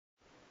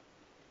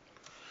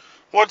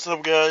What's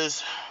up,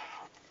 guys?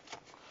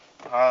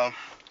 Um,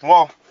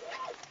 well,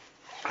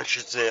 I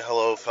should say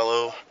hello,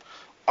 fellow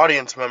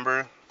audience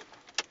member.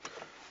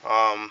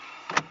 Um,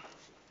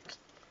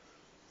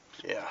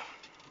 yeah.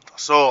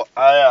 So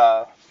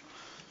I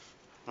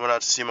went out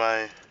to see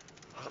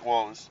it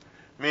was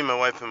me and my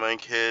wife and my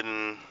kid,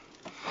 and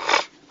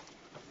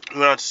we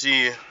went out to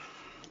see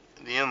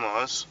the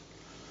in-laws,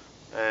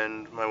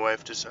 and my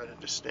wife decided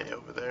to stay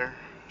over there,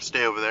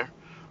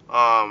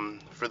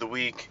 for the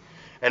week.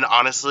 And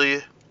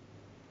honestly,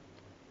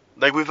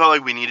 like we felt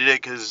like we needed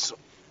it because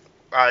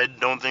I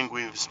don't think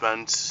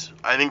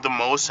I think the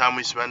most time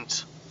we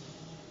spent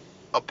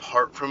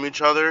apart from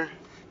each other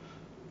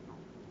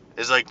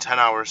is like 10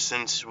 hours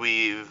since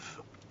we've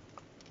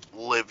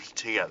lived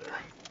together.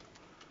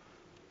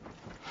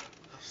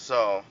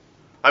 So,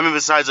 I mean,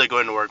 besides like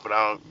going to work, but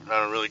I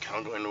don't really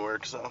count going to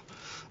work. So,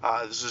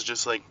 this is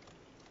just like,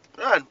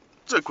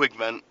 it's a quick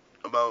vent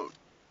about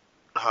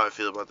how I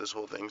feel about this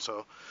whole thing.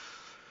 So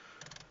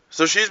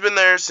she's been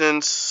there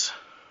since,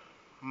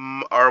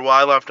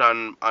 I left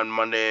on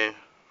Monday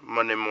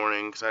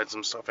morning because I had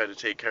some stuff I had to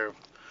take care of.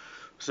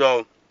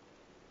 So,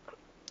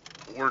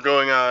 we're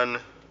going on,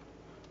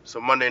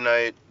 so Monday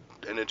night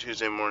into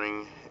Tuesday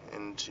morning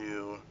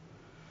into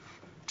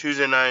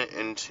Tuesday night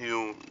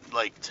into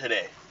like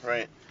today,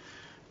 right?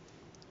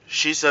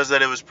 She says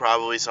that it was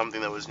probably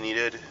something that was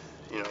needed.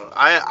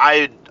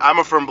 I'm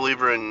a firm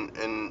believer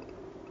in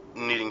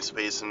needing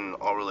space in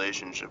all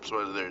relationships,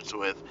 whether it's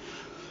with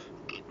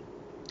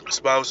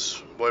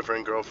spouse,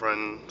 boyfriend,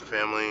 girlfriend,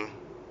 family,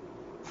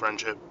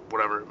 friendship,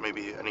 whatever it may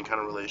be, any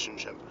kind of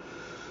relationship.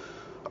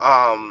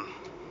 Um,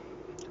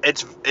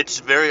 it's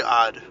very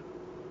odd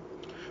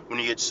when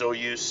you get so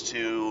used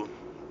to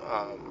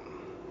um,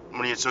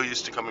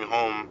 coming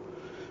home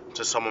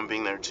to someone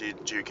being there, to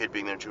your kid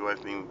being there, to your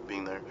wife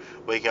being there,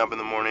 waking up in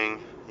the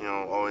morning,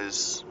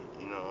 always,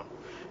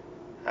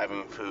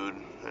 having food,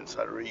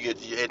 etc.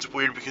 It's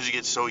weird because you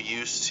get so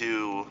used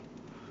to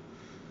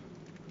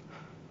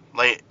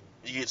like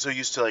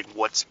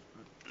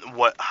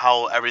like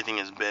how everything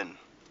has been,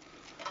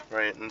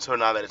 right? And so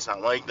now that it's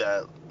not like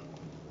that,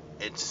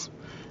 it's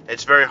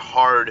it's very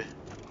hard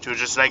to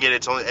adjust. And I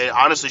get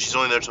honestly, she's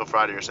only there till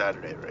Friday or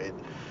Saturday, right?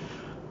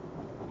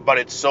 But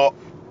it's so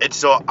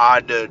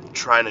odd to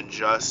try and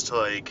adjust to,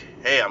 like,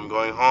 hey, I'm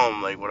going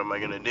home, like, what am I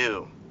gonna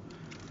do?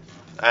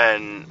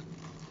 And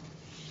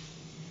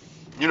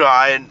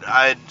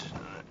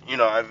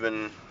I've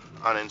been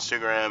on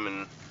Instagram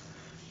and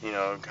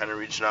kind of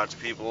reaching out to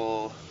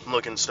people,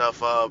 looking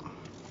stuff up,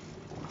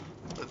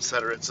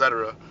 etc.,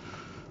 etc.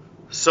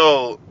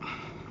 So,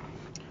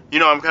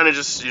 I'm kind of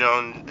just,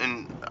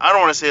 and I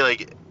don't want to say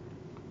like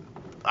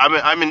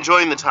I'm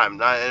enjoying the time.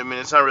 I mean,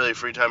 it's not really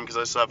free time because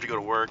I still have to go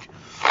to work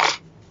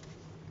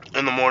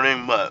in the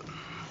morning, but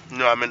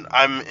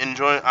I'm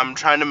enjoying. I'm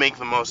trying to make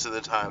the most of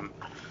the time,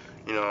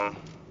 you know.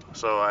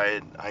 So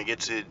I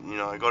get to,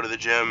 I go to the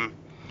gym.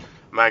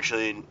 I'm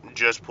actually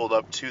just pulled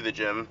up to the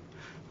gym,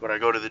 but I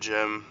go to the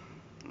gym.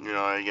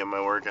 I get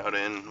my workout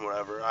in,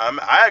 whatever.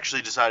 I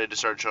actually decided to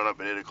start showing up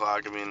at 8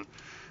 o'clock. I mean,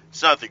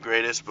 it's not the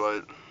greatest,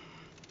 but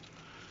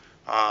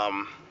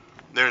um,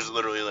 there's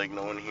literally like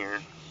no one here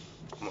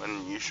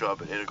when you show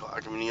up at 8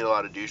 o'clock. I mean, you get a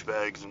lot of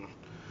douchebags and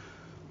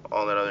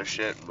all that other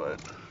shit,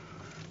 but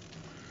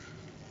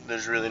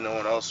there's really no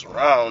one else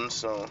around,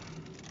 so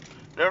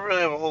never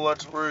really have a whole lot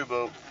to worry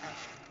about.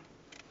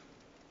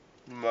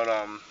 But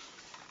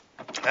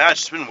yeah,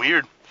 it's just been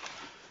weird.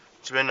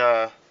 It's been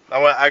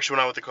actually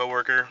went out with a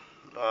coworker,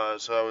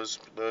 so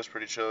that was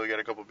pretty chill. We got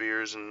a couple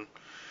beers and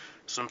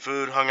some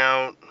food, hung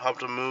out,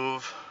 helped him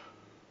move.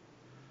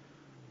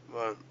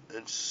 But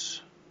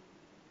it's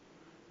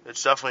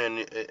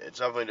definitely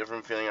a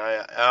different feeling.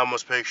 I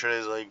almost picture it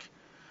as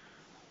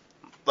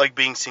like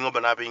being single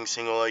but not being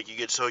single. Like you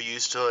get so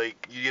used to,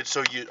 like, you get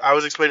so used. I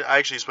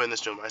actually explained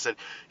this to him. I said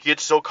you get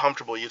so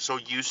comfortable, you get so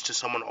used to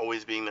someone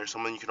always being there,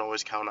 someone you can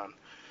always count on,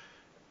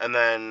 and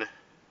then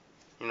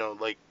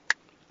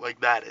like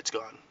that, it's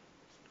gone.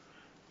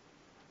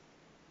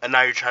 And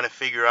now you're trying to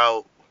figure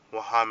out,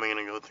 well, how am I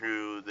gonna go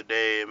through the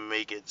day and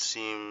make it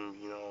seem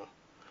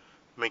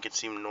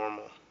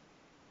normal.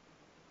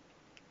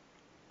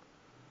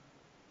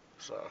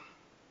 So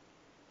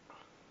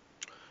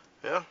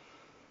yeah.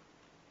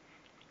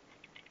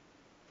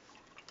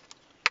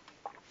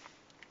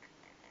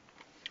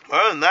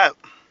 Other than that,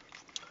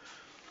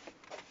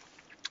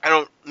 I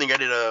don't think I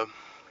did um,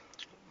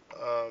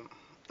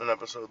 an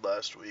episode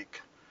last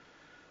week,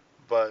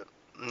 but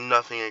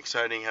nothing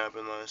exciting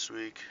happened last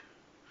week.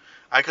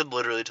 I could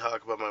literally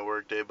talk about my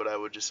work day, but I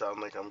would just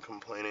sound like I'm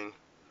complaining.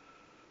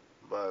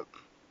 But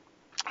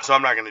so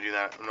I'm not gonna do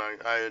that.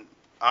 I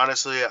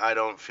honestly, I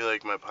don't feel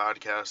like my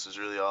podcast is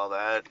really all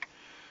that.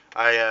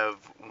 I have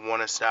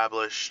one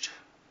established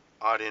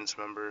audience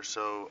member,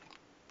 so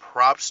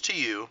props to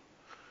you,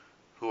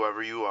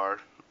 whoever you are.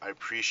 I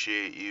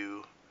appreciate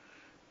you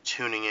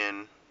tuning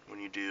in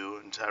when you do,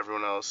 and to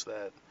everyone else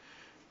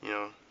you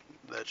know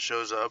that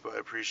shows up, I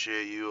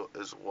appreciate you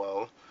as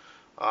well.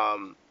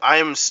 I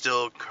am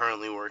still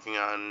currently working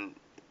on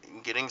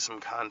getting some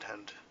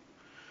content.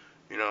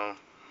 You know,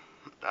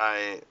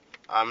 I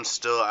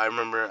I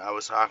remember I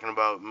was talking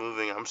about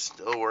moving. I'm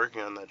still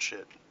working on that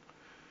shit.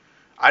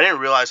 I didn't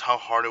realize how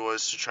hard it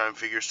was to try and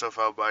figure stuff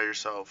out by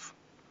yourself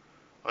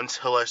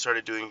until I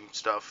started doing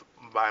stuff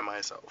by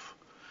myself.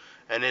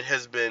 And it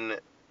has been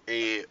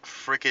a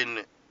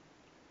freaking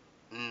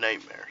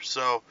nightmare.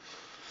 So,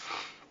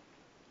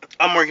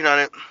 I'm working on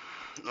it.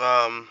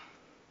 Um,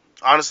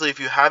 Honestly, if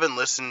you haven't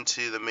listened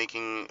to the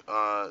Making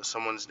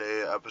Someone's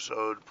Day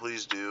episode,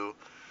 please do.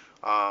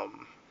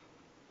 Um,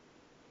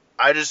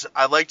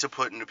 I like to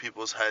put into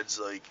people's heads,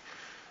 like,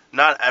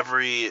 not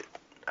every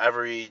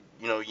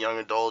young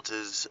adult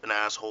is an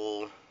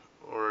asshole,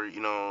 or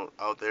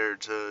out there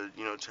to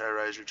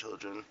terrorize your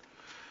children.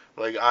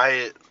 Like,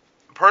 I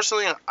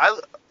personally, I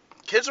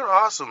kids are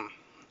awesome,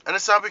 and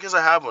it's not because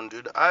I have one,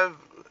 dude. I've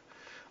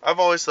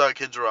always thought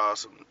kids were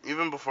awesome,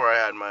 even before I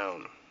had my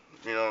own.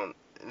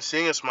 And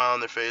seeing a smile on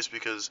their face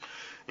because,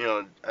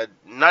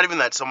 not even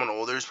that someone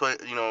older is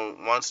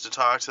wants to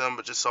talk to them,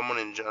 but just someone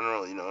in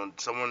general.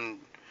 Someone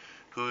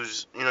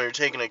who's you're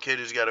taking a kid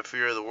who's got a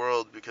fear of the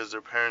world because their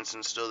parents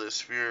instill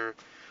this fear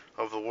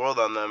of the world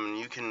on them, and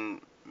you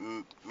can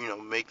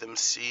make them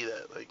see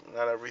that, like,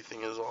 not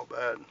everything is all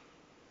bad.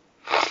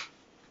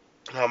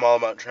 I'm all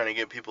about trying to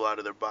get people out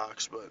of their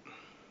box, but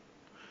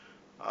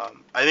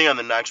I think on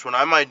the next one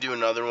I might do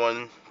another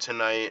one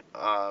tonight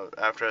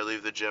after I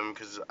leave the gym,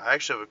 because I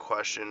actually have a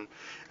question,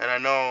 and I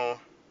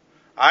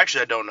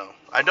don't know.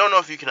 I don't know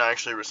if you can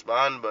actually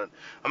respond, but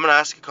I'm gonna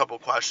ask a couple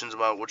questions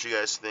about what you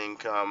guys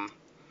think.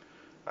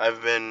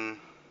 I've been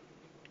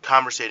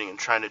conversating and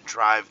trying to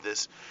drive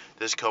this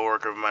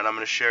coworker of mine. I'm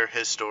gonna share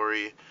his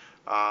story.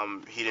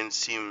 He didn't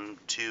seem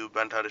too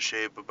bent out of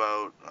shape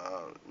about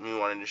me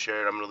wanting to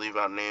share it. I'm gonna leave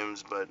out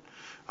names, but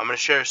I'm gonna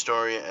share a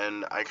story,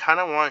 and I kind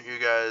of want you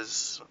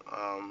guys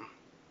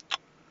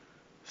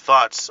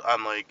thoughts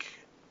on, like,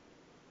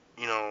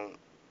 you know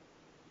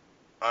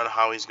on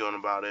how he's going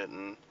about it.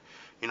 And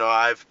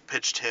I've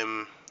pitched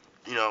him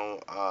you know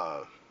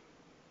uh,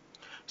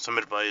 some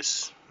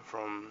advice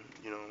from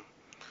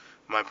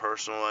my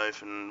personal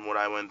life and what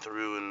I went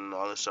through and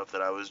all the stuff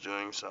that I was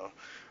doing. So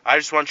I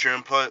just want your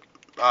input.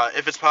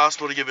 If it's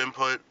possible to give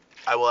input,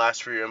 I will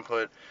ask for your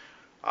input.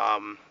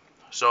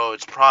 So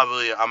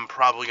I'm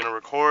probably gonna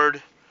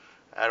record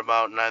at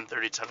about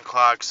 9:30, 10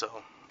 o'clock.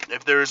 So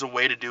if there is a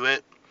way to do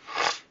it,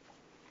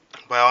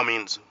 by all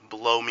means,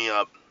 blow me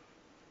up.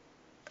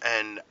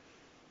 And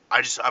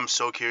I'm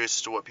so curious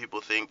as to what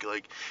people think.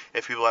 Like,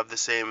 if people have the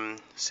same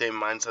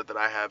mindset that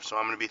I have. So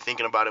I'm gonna be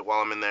thinking about it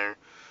while I'm in there,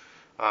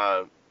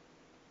 uh,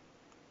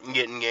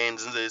 getting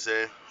gains, as they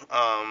say.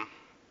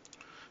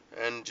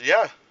 And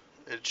yeah,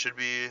 it should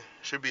be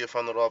a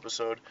fun little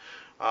episode.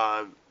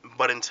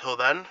 But until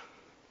then,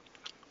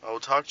 I will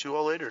talk to you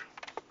all later.